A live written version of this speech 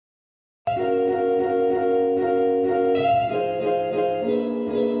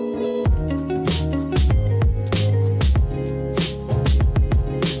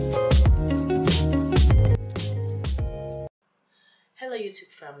YouTube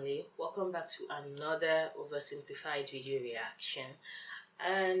family, welcome back to another oversimplified video reaction.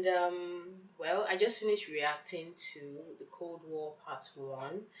 And well, I just finished reacting to the Cold War Part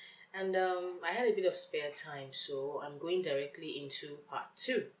 1, and I had a bit of spare time, so I'm going directly into Part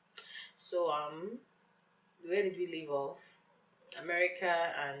 2. So where did we leave off?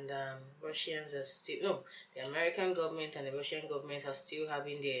 America and Russians are still, no, the American government and the Russian government are still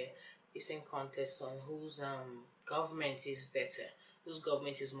having their recent contest on whose government is better, whose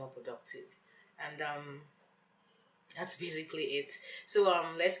government is more productive, and that's basically it. So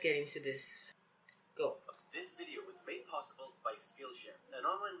let's get into this. Go. This video was made possible by Skillshare, an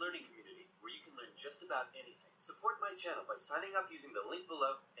online learning community where you can learn just about anything. Support my channel by signing up using the link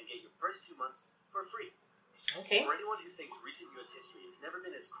below and get your first 2 months for free. Okay. For anyone who thinks recent U.S. history has never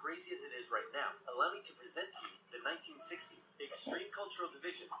been as crazy as it is right now, allow me to present to you the 1960s. Extreme cultural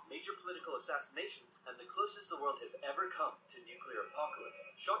division, major political assassinations, and the closest the world has ever come to nuclear apocalypse.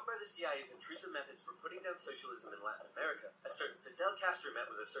 Shocked by the CIA's intrusive methods for putting down socialism in Latin America, a certain Fidel Castro met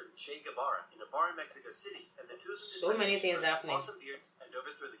with a certain Che Guevara in a bar in Mexico City, and the two of them So many things happening. Awesome beards and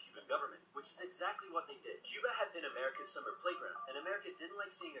overthrow the Cuban government, which is exactly what they did. Cuba had been America's summer playground, and America didn't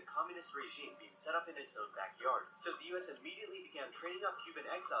like seeing a communist regime being set up in its own backyard. So the U.S. immediately began training up Cuban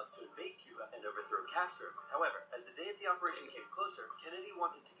exiles to invade Cuba and overthrow Castro. However, as the day of the operation came closer, Kennedy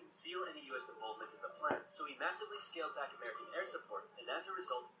wanted to conceal any U.S. involvement in the plan, so he massively scaled back American air support, and as a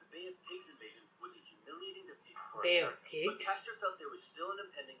result, the Bay of Pigs invasion was a humiliating defeat for Bay of America. Pigs? But Castro felt there was still an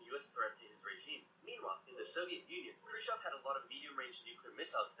impending U.S. threat to his regime. Meanwhile, in the Soviet Union, Khrushchev had a lot of medium-range nuclear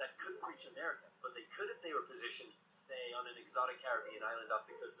missiles that couldn't reach America, but they could if they were positioned, say, on an exotic Caribbean island off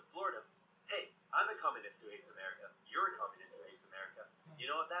the coast of Florida. Hey, I'm a communist who hates America. You're a communist who hates America. You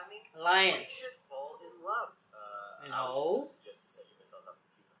know what that means? Alliance. We should fall in love. No. I was just going to suggest you set your missiles up in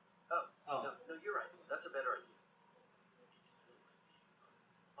Cuba. Oh. No, you're right. That's a better idea.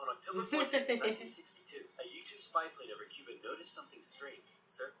 On October 14th, 1962, a U-2 spy plane over Cuba noticed something strange.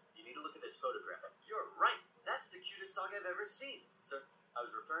 Sir, you need to look at this photograph. You're right. That's the cutest dog I've ever seen. Sir, I was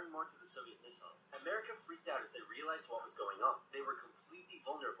referring more to the Soviet missiles. America freaked out as they realized what was going on. They were completely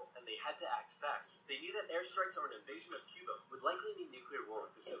vulnerable, and they had to act fast. They knew that airstrikes or an invasion of Cuba would likely mean nuclear war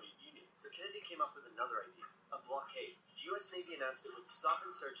with the Soviet Union. So Kennedy came up with another idea, a blockade. The U.S. Navy announced it would stop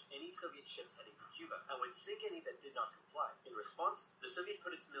and search any Soviet ships heading to Cuba, and would sink any that did not comply. In response, the Soviet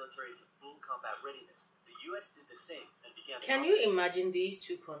put its military into full combat readiness. The U.S. did the same, and began... Can you imagine these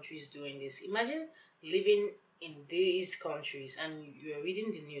two countries doing this? Imagine living in these countries and you're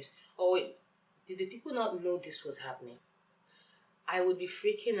reading the news. Oh wait, did the people not know this was happening? I would be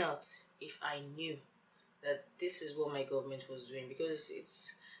freaking out if I knew that this is what my government was doing, because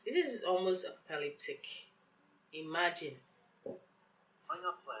it is almost apocalyptic. Imagine. Drawing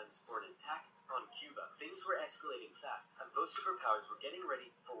up plans for an attack on Cuba. Things were escalating fast, and both superpowers were getting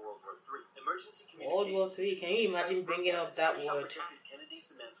ready for World War III. Emergency communications... World War III? Can you imagine bringing up that word? ...rejected Kennedy's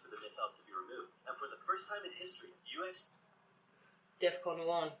demands for the missiles to be removed, and for the first time in history, U.S. DEFCON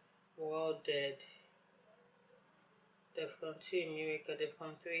 1, world dead. DEFCON 2, America.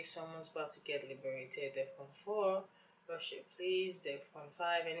 DEFCON 3, someone's about to get liberated. DEFCON 4, Russia please. DEFCON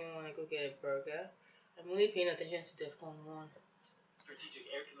 5, anyone want to go get a burger? I'm only paying attention to DEFCON 1. Strategic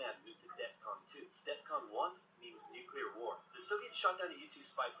Air Command moved to DEFCON 2. DEFCON 1 means nuclear war. The Soviets shot down a U-2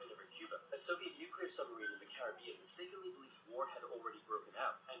 spy plane over Cuba. A Soviet nuclear submarine in the Caribbean mistakenly believed war had already broken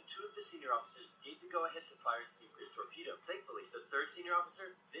out, and 2 of the senior officers gave the go-ahead to fire its nuclear torpedo. Thankfully, the 3rd senior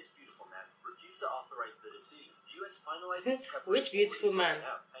officer, this beautiful man, refused to authorize the decision. The U.S. finalized its preparations. Which beautiful man?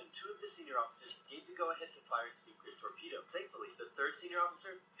 Out, and 2 of the senior officers gave the go-ahead to fire its nuclear torpedo. Thankfully, the 3rd senior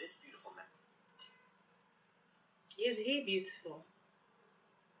officer, this beautiful man. Is he beautiful?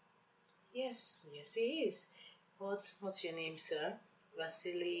 Yes, he is. What's your name, sir?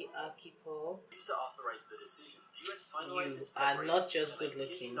 Vasily Arkhipov. Used to authorize the decision. The U.S. finalized its are not just good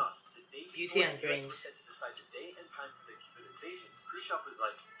looking. Beauty and brains. Was set to decide the day and time for the Cuban invasion. Khrushchev was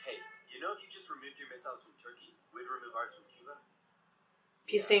like, "Hey, you know, if you just removed your missiles from Turkey, we'd remove ours from Cuba."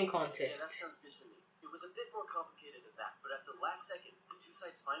 Pissing Yeah, contest. that sounds good to me. It was a bit more complicated than that, but at the last second, the two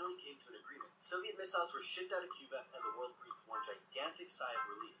sides finally came to an agreement. Soviet missiles were shipped out of Cuba, and the world breathed one gigantic sigh of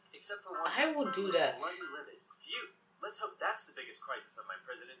relief. Except for one. I would do that. Bloody livid. Phew. Let's hope that's the biggest crisis of my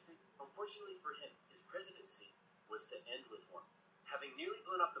presidency. Unfortunately for him, his presidency was to end with one. Having nearly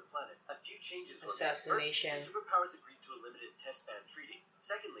blown up the planet, a few changes were made. Assassination. First, the superpowers agreed to a limited test ban treaty.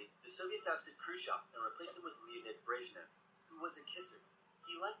 Secondly, the Soviets ousted Khrushchev and replaced him with Leonid Brezhnev, who was a kisser.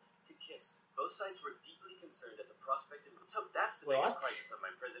 He liked to kiss. Both sides were deeply concerned at the prospect of... Let's hope that's the biggest crisis of my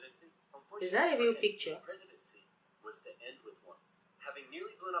presidency. Unfortunately, is that a real for him, picture? his presidency was to end with one. Having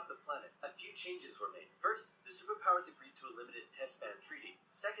nearly blown up the planet, a few changes were made. First, the superpowers agreed to a limited test ban treaty.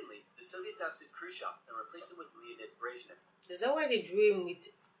 Secondly, the Soviets ousted Khrushchev and replaced him with Leonid Brezhnev. Is that why they drew him with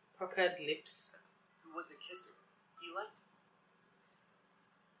puckered lips? Who was a kisser. He liked it.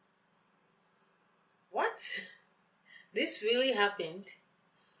 What? This really happened?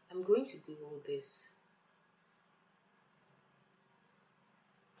 I'm going to Google this.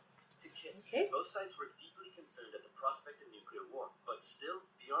 To kiss. Okay. Both sides were deeply concerned at the prospect of nuclear war, but still,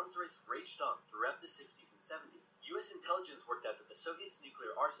 the arms race raged on throughout the 60s and 70s. U.S. intelligence worked out that the Soviets'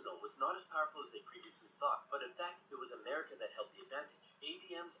 nuclear arsenal was not as powerful as they previously thought, but in fact, it was America that held the advantage.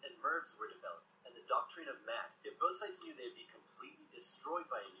 ABMs and MIRVs were developed, and the doctrine of MAD. If both sides knew they'd be completely destroyed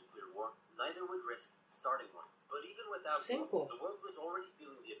by a nuclear war, neither would risk starting one. But even without Simple. war, the world was already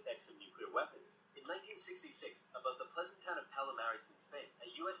feeling the effects of nuclear weapons. In 1966, above the pleasant town of Palomares in Spain,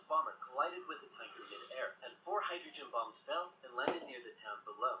 a U.S. bomber collided with a tanker mid-air, and 4 hydrogen bombs fell and landed near the town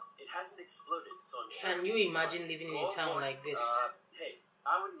below. It hasn't exploded, so I'm sure... Can you imagine living in a town like this? Hey,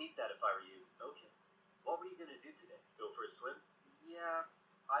 I would need that if I were you. Okay. What were you going to do today? Go for a swim? Yeah,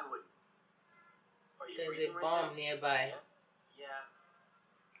 I wouldn't. Are you There's a breathing right bomb now? nearby. Yeah,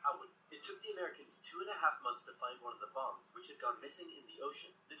 I wouldn't. It took the Americans 2.5 months to find one of the bombs, which had gone missing in the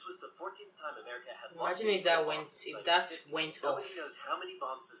ocean. This was the 14th time America had lost. Imagine if that went off. Nobody knows how many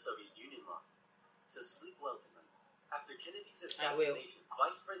bombs the Soviet Union lost. So sleep well tonight. After Kennedy's assassination,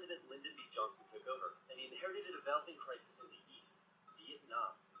 Vice President Lyndon B. Johnson took over, and he inherited a developing crisis in the East,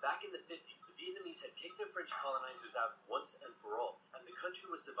 Vietnam. Back in the 50s, the Vietnamese had kicked their French colonizers out once and for all, and the country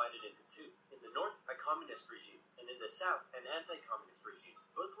was divided into two. In the north, a communist regime, and in the south, an anti-communist regime.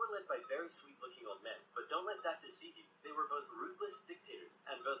 Both were led by very sweet-looking old men, but don't let that deceive you. They were both ruthless dictators,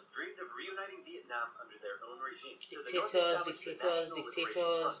 and both dreamed of reuniting Vietnam under their own regime. Dictators,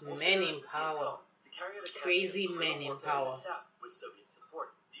 men in power. Crazy men in power. With Soviet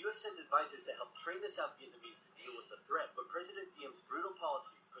support. The U.S. sent advisors to help train the South Vietnamese to deal with the threat, but President Diem's brutal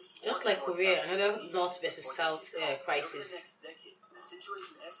policies pushed just like Korea, another North versus South crisis. Over the next decade, the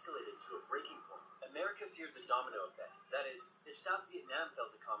situation escalated to a breaking point. America feared the domino effect. That is, if South Vietnam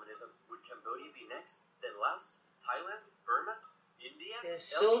fell to communism, would Cambodia be next? Then Laos? Thailand? Burma? India? They're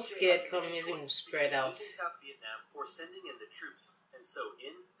so scared communism will spread out. Losing South Vietnam or sending in the troops. And so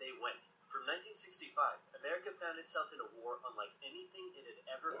in they went. From 1965, America found itself in a war unlike anything it had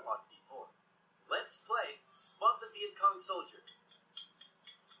ever fought before. Let's play Spot the Viet Cong Soldier.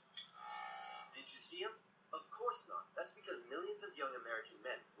 Did you see him? Of course not. That's because millions of young American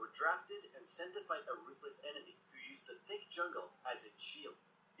men were drafted and sent to fight a ruthless enemy who used the thick jungle as its shield.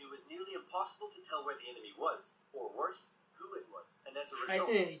 It was nearly impossible to tell where the enemy was, or worse, who it was. And as a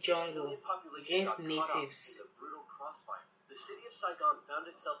result, in the jungle the civilian population against got caught up natives. in the brutal crossfire. The city of Saigon found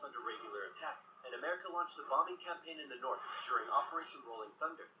itself under regular attack, and America launched a bombing campaign in the north during Operation Rolling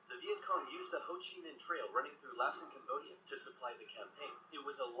Thunder. The Viet Cong used the Ho Chi Minh Trail running through Laos and Cambodia to supply the campaign. It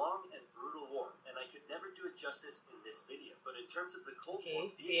was a long and brutal war, and I could never do it justice in this video. But in terms of the Cold War,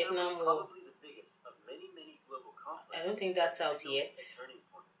 Vietnam was probably the biggest of many, many global conflicts. I don't think that's out yet. A turning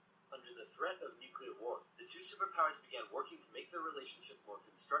point. Under the threat of nuclear war, the two superpowers began working to make their relationship more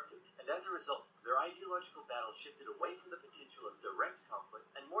constructive, and as a result, their ideological battle shifted away from the potential of direct conflict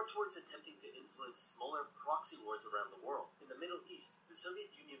and more towards attempting to influence smaller proxy wars around the world. In the Middle East, the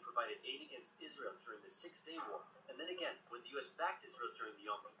Soviet Union provided aid against Israel during the Six-Day War, and then again when the U.S. backed Israel during the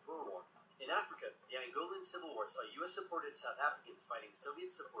Yom Kippur War. In Africa, the Angolan Civil War saw U.S.-supported South Africans fighting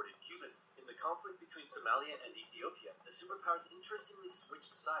Soviet-supported Cubans. In the conflict between Somalia and Ethiopia, the superpowers interestingly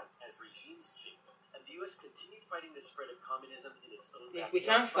switched sides as regimes changed, and the U.S. continued fighting the spread of communism in its own If backyard. we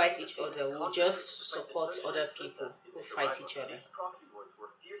can't fight each other, we'll just support other people who fight each other. These proxy wars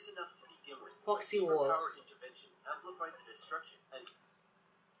were fierce enough to begin with. Proxy Superpower wars. intervention amplified the destruction, and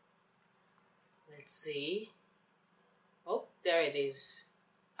Let's see. Oh, there it is.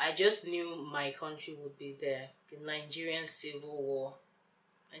 I just knew my country would be there. The Nigerian Civil War,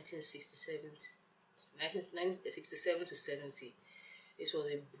 1967 to 70. This was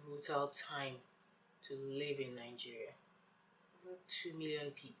a brutal time to live in Nigeria. 2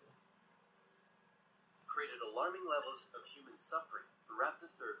 million people. created alarming levels of human suffering throughout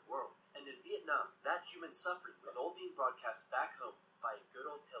the Third World. And in Vietnam, that human suffering was all being broadcast back home by good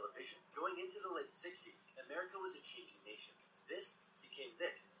old television. Going into the late 60s, America was a changing nation. This became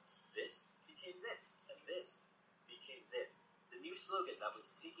this. This became this. And this became this. The new slogan that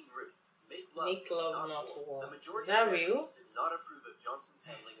was taking root: Make love, not war. The majority Is that of real? Americans did not approve of Johnson's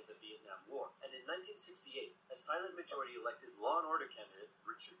handling of the Vietnam War. And in 1968, a silent majority elected law and order candidate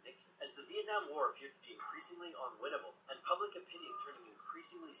Richard Nixon. As the Vietnam War appeared to be increasingly unwinnable and public opinion turning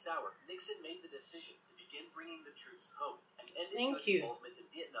increasingly sour, Nixon made the decision to begin begin bringing the troops home and ended Thank U.S. you. involvement in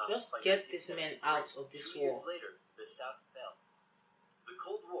Vietnam. Just by get these men 1973. out of this 2 years war. later, the South fell. The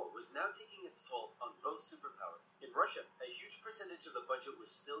Cold War was now taking its toll on both superpowers. In Russia, a huge percentage of the budget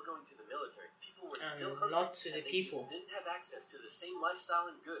was still going to the military. People were still hungry, not to the and they people. just didn't have access to the same lifestyle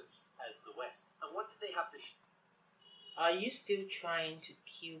and goods as the West. And what did they have to Are you still trying to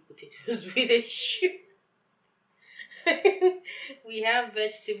peel potatoes with a shoe? We have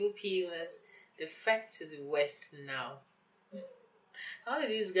vegetable peelers. The fact to the West now. How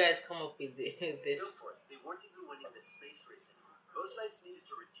did these guys come up with go this? for it? They weren't even winning the space race anymore. Both sides needed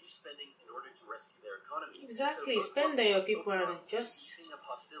to reduce spending in order to rescue their economies. Exactly. So both Spend on your welcomed people and open arms just... easing up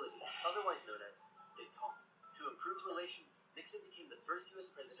hostilities, otherwise known as détente. To improve relations, Nixon became the first U.S.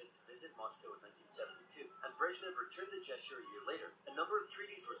 president to visit Moscow in 1972, and Brezhnev returned the gesture a year later. A number of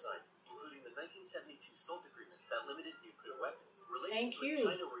treaties were signed, including the 1972 SALT Agreement that limited nuclear weapons. Relations with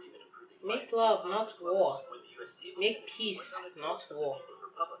China were even improving. Make love, not war. When the US table Make tennis peace, went on a tour not of the war. People's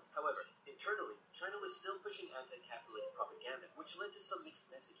Republic. However, internally, China was still pushing anti-capitalist propaganda, which led to some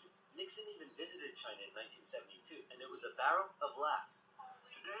mixed messages. Nixon even visited China in 1972, and it was a barrel of laughs.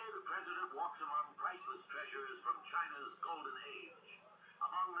 Today, the president walks among priceless treasures from China's golden age.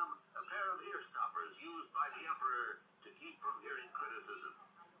 Among them, a pair of ear stoppers used by the emperor to keep from hearing criticism.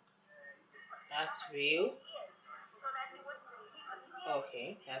 That's real?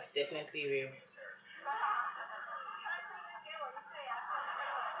 Okay, that's definitely real.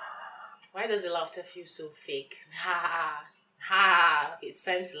 Why does the laughter feel so fake? Ha ha ha! It's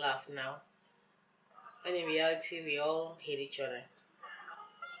time to laugh now. When in reality, we all hate each other.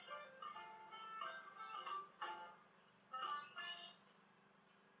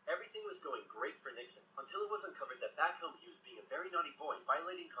 Everything was going great for Nixon, until it was uncovered that back home he was being a very naughty boy,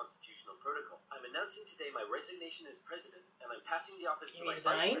 violating constitutional protocol. I'm announcing today my resignation as president, and I'm passing the office to my vice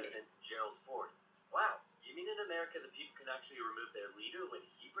president, Gerald Ford. Wow, you mean in America the people can actually remove their leader when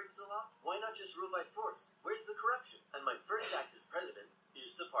he breaks the law? Why not just rule by force? Where's the corruption? And my first act as president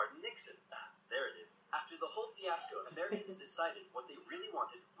is to pardon Nixon. There it is. After the whole fiasco, Americans decided what they really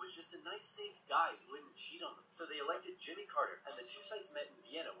wanted was just a nice, safe guy who wouldn't cheat on them. So they elected Jimmy Carter, and the two sides met in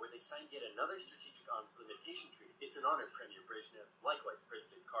Vienna, where they signed yet another strategic arms limitation treaty. It's an honor, Premier Brezhnev. Likewise,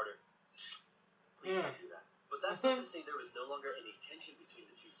 President Carter. Please don't do that. But that's not to say there was no longer any tension between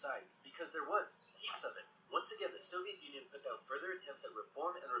the two sides, because there was. Heaps of it. Once again, the Soviet Union put down further attempts at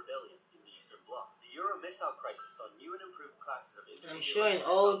reform and rebellion in the Eastern Bloc. The Euro missile crisis saw new and improved classes of intermediate. I'm sure in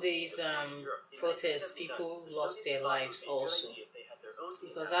all these protests, people lost their lives also.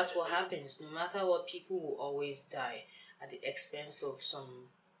 Because that's what happens. No matter what, people will always die at the expense of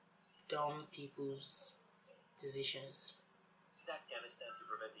some dumb people's decisions. Afghanistan to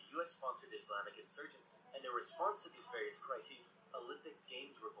prevent a U.S.-sponsored Islamic insurgency, and in response to these various crises, Olympic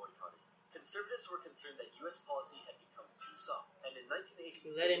Games were boycotted. Conservatives were concerned that U.S. policy had become too soft, and in 1980,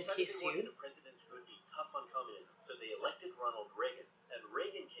 You let they him decided kiss they wanted you. a president who would be tough on communism, so they elected Ronald Reagan, and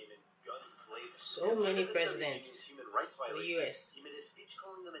Reagan came in guns blazing. So many presidents Human rights for the violations. US. He made a speech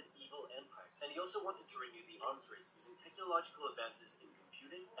calling them an evil empire, and he also wanted to renew the arms race using technological advances in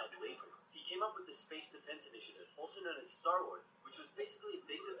computing and lasers. He came up with the Space Defense Initiative, also known as Star Wars, which was basically a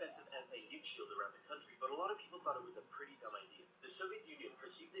big defensive anti-nuke shield around the country, but a lot of people thought it was a pretty dumb idea. The Soviet Union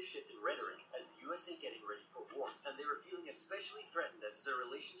perceived this shift in rhetoric as the USA getting ready for war, and they were feeling especially threatened as their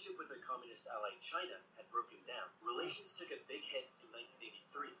relationship with their communist ally China had broken down. Relations took a big hit in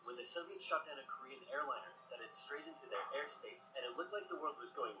 1983 when the Soviets shot down a Korean airliner that had strayed into their airspace, and it looked like the world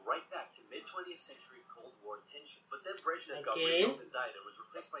was going right back to mid-20th century Cold War tension. But then Brezhnev got really old and died, and was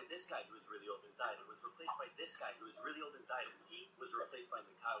replaced by this guy who was really old and died, and was replaced by this guy who was really old and died, and he was replaced by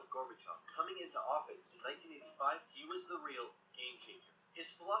Mikhail Gorbachev. Coming into office in 1985, he was the real game changer.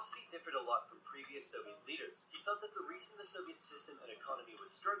 His philosophy differed a lot from previous Soviet leaders. He felt that the reason the Soviet system and economy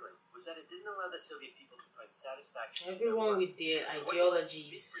was struggling was that it didn't allow the Soviet people to find satisfaction. Everyone with their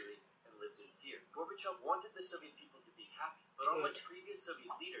ideologies. And lived in fear. Gorbachev wanted the Soviet people to be happy, but unlike previous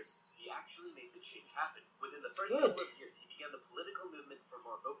Soviet leaders, he actually made the change happen. Within the first couple of years, he began the political movement for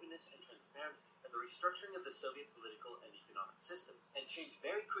more openness and transparency, and the restructuring of the Soviet political and economic systems. And change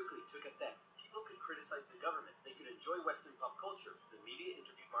very quickly took effect. People could criticize the government, they could enjoy Western pop culture, the media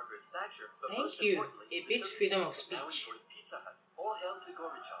interviewed Margaret Thatcher, but most importantly, a bit freedom of now speech. enjoyed Pizza Hut. All hail to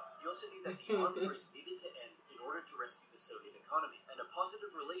Gorbachev. He also knew that the arms race needed to end in order to rescue the Soviet economy, and a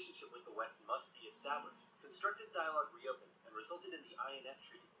positive relationship with the West must be established. Constructive dialogue reopened and resulted in the INF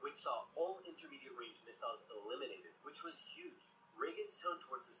Treaty, which saw all intermediate-range missiles eliminated, which was huge. Reagan's tone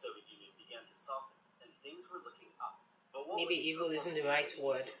towards the Soviet Union began to soften, and things were looking up. But what Maybe evil isn't the right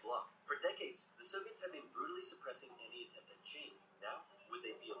word. For decades, the Soviets had been brutally suppressing any attempt at change. Now, would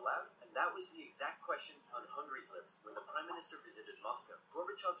they be allowed? And And that was the exact question on Hungary's lips when the Prime Minister visited Moscow.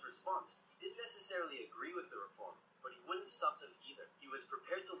 Gorbachev's response: he didn't necessarily agree with the reforms, but he wouldn't stop them either. He was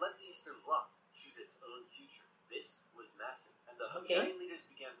prepared to let the Eastern Bloc choose its own future. This was massive, and the Hungarian leaders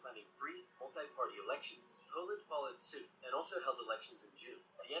began planning free, multi-party elections. Poland followed suit and also held elections in June.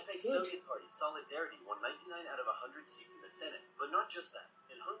 The anti-Soviet party, Solidarity, won 99 out of 100 seats in the Senate. But not just that.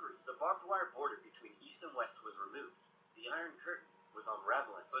 In Hungary, the barbed wire border between East and West was removed. The Iron Curtain was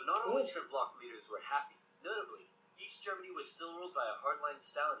unraveling. But not all Eastern Bloc leaders were happy. Notably, East Germany was still ruled by a hardline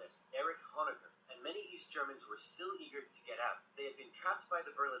Stalinist, Erich Honecker, and many East Germans were still eager to get out. They had been trapped by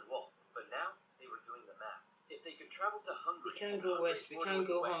the Berlin Wall, but now they were doing the math. If they could travel to Hungary, we can't go west. We can't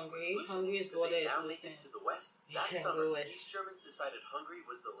go Hungary. Hungary's border is looking. To the west. We That can't summer, go west. East Germans decided Hungary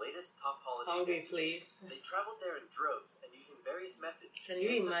was the latest top holiday Hungary, destination. please. They traveled there in droves and using various methods. Can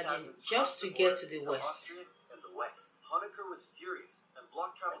you tens of imagine thousands just to crossed get border to the into west? Austria and the west. Honecker was furious and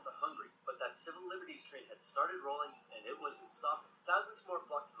blocked travel to Hungary, but that civil liberties train had started rolling and it wasn't stopping. Thousands more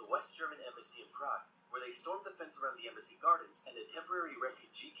flocked to the West German embassy in Prague, where they stormed the fence around the embassy gardens and a temporary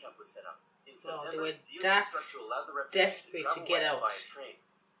refugee camp was set up. In Wow, September, they were deals that struck to allow the refugees desperate to travel get west out. by a train.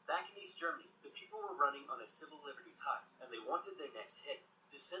 Back in East Germany, the people were running on a civil liberties high, and they wanted their next hit.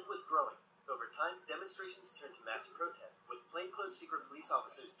 Dissent was growing. Over time, demonstrations turned to mass protest, with plainclothes secret police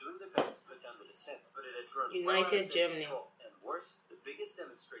officers doing their best to put down the dissent, but it had grown well out United of their Germany. control. And worse, the biggest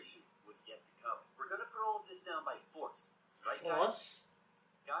demonstration was yet to come. We're going to put all of this down by force, right, guys? Force?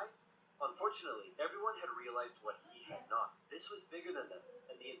 Guys, unfortunately, everyone had realized what he had not. This was bigger than them,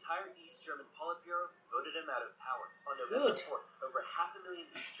 and the entire East German Politburo voted him out of power. On November Good. 4th, over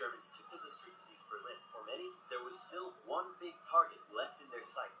 500,000 East Germans took to the streets of East Berlin. For many, there was still one big target left in their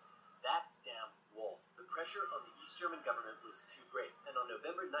sights: that damn wall. The pressure on the East German government was too great, and on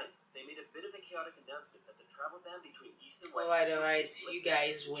November 9th, they made a bit of a chaotic announcement that the travel ban between East and West Alright, you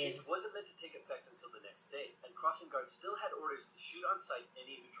guys the win. change wasn't meant to take effect until the next day, and crossing guards still had orders to shoot on sight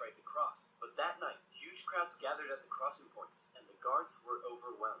any who tried to cross. But that night, huge crowds gathered at the crossing points, and the guards were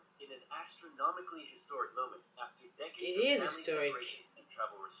overwhelmed. In an astronomically historic moment, after decades It of is family historic. separation and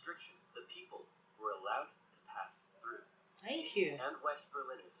travel restriction, the people were allowed to pass through. Thank you. And West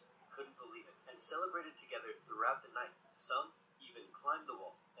Berliners couldn't believe it, and celebrated together throughout the night. Some even climbed the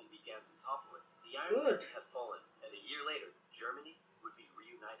wall and began to topple it. The Iron Good. Curtain had fallen, and a year later, Germany would be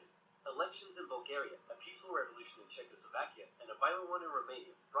reunited. Elections in Bulgaria, a peaceful revolution in Czechoslovakia, and a violent one in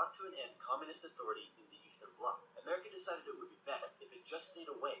Romania brought to an end communist authority in the Eastern Bloc. America decided it would be best if it just stayed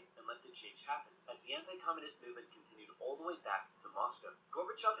away and let the change happen, as the anti-communist movement continued all the way back to Moscow.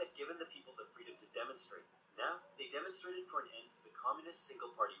 Gorbachev had given the people the freedom to demonstrate. Now, they demonstrated for an end to the communist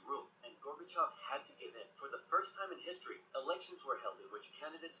single-party rule, and Gorbachev had to give in. For the first time in history, elections were held in which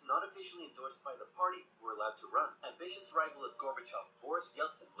candidates not officially endorsed by the party were allowed to run. Ambitious rival of Gorbachev, Boris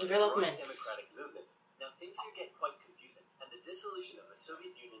Yeltsin, was a growing Developments. democratic movement. Now, things here get quite confusing, and the dissolution of the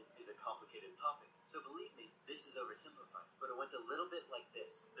Soviet Union is a complicated topic. So believe me, this is oversimplified, but it went a little bit like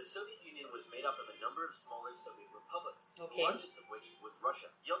this. The Soviet Union was made up of a number of smaller Soviet republics, Okay. the largest of which was Russia.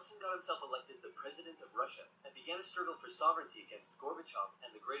 Yeltsin got himself elected the president of Russia and began a struggle for sovereignty against Gorbachev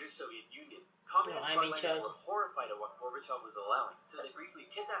and the Greater Soviet Union. Communist I'm in hardliners charge. were horrified at what Gorbachev was allowing, so they briefly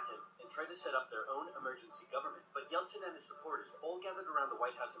kidnapped him and tried to set up their own emergency government. But Yeltsin and his supporters all gathered around the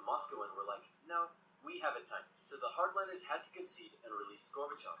White House in Moscow and were like, no, we have a time. So the hardliners had to concede and released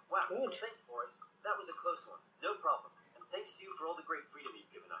Gorbachev. Wow, Good. thanks, Boris. That was a close one. No problem. And thanks to you for all the great freedom you've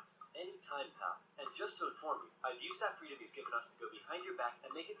given us. Anytime, pal. And just to inform you, I've used that freedom you've given us to go behind your back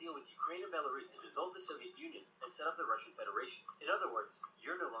and make a deal with Ukraine and Belarus to dissolve the Soviet Union and set up the Russian Federation. In other words,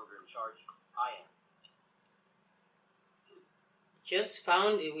 you're no longer in charge. I am. Just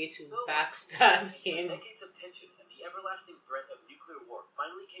found a way to So, backstab So him. decades of tension and the everlasting threat of nuclear war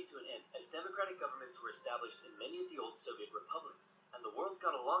finally came to an end as democratic governments were established in many of the old Soviet republics, and the world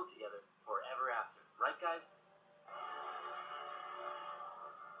got along together forever after. Right, guys?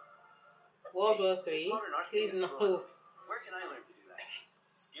 World War This Three. modern art Please is no. growing. Where can I learn to do that?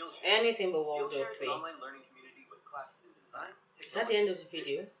 Skillshare. Anything but World War Skillshare is an Three. online learning community with classes in design, Is that the end of the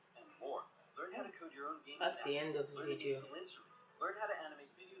video? business, and more. Learn how to code your own games. That's and the apps. end of the Learn a video. musical instrument. Learn how to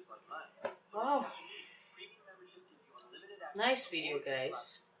animate videos like mine. Wow. Premium membership gives you unlimited access Nice to video, all these guys.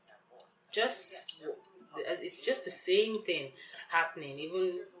 classes and more. It's just the same thing happening,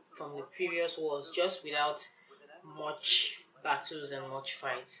 even from the previous wars, just without much battles and much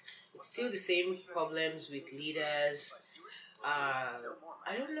fights. It's still the same problems with leaders. I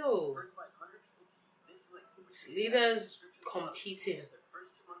don't know. It's leaders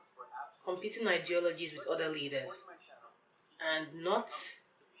competing ideologies with other leaders, and not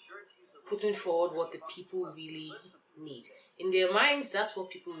putting forward what the people really need. In their minds, that's what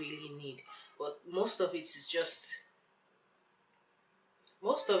people really need. But most of it is just,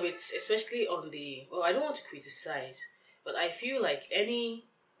 most of it, especially on the, well, I don't want to criticize, but I feel like any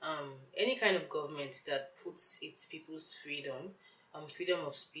kind of government that puts its people's freedom, freedom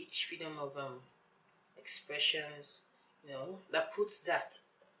of speech, freedom of expressions, that puts that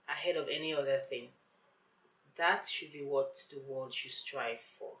ahead of any other thing, that should be what the world should strive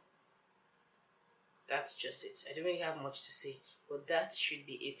for. That's just it. I don't really have much to say, but that should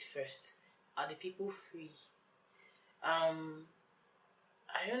be it first. Are the people free? I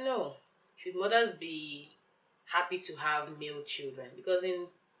don't know. Should mothers be happy to have male children? Because in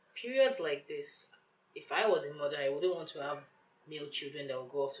periods like this, if I was a mother, I wouldn't want to have male children that will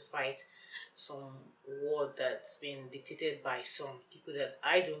go off to fight some war that's been dictated by some people that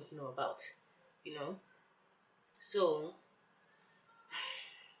I don't know about, you know? So,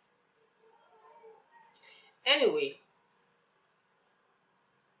 anyway,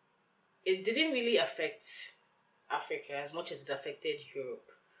 it didn't really affect Africa as much as it affected Europe.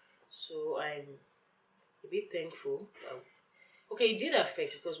 So, I'm a bit thankful. Okay, it did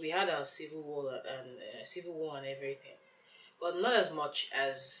affect because we had our civil war and everything, but not as much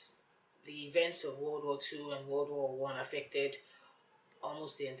as the events of World War Two and World War One affected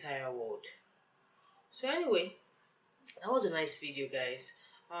almost the entire world. So anyway, that was a nice video, guys.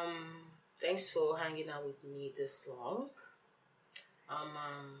 Thanks for hanging out with me this long.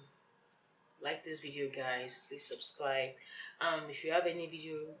 Like this video, guys. Please subscribe. If you have any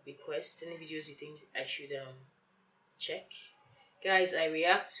video requests, any videos you think I should check, guys, I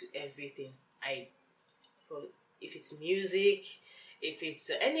react to everything. If it's music, if it's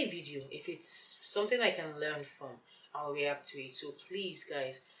any video, if it's something I can learn from, I'll react to it. So please,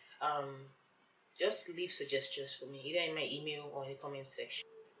 guys, just leave suggestions for me either in my email or in the comment section.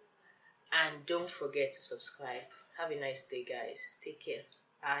 And don't forget to subscribe. Have a nice day, guys. Take care.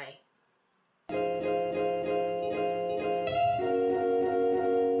 Bye.